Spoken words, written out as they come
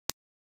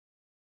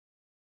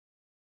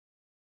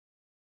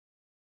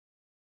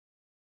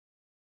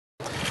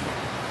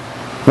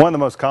One of the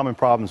most common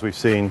problems we've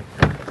seen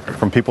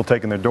from people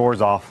taking their doors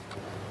off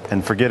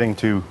and forgetting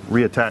to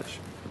reattach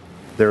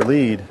their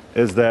lead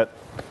is that,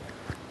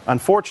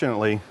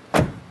 unfortunately,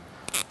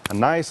 a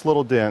nice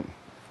little dent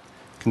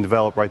can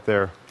develop right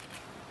there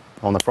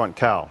on the front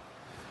cowl.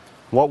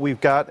 What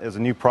we've got is a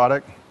new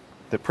product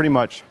that pretty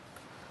much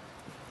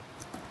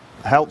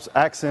helps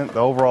accent the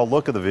overall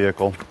look of the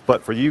vehicle,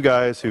 but for you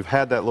guys who've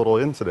had that little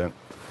incident,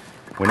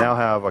 we now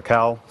have a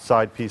cowl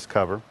side piece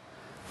cover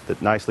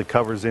that nicely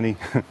covers any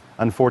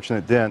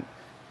unfortunate dent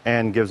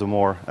and gives a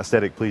more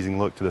aesthetic pleasing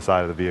look to the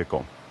side of the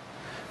vehicle.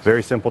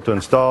 Very simple to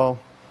install.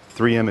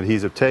 3M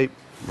adhesive tape,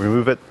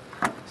 remove it,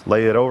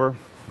 lay it over,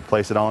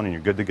 place it on, and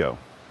you're good to go.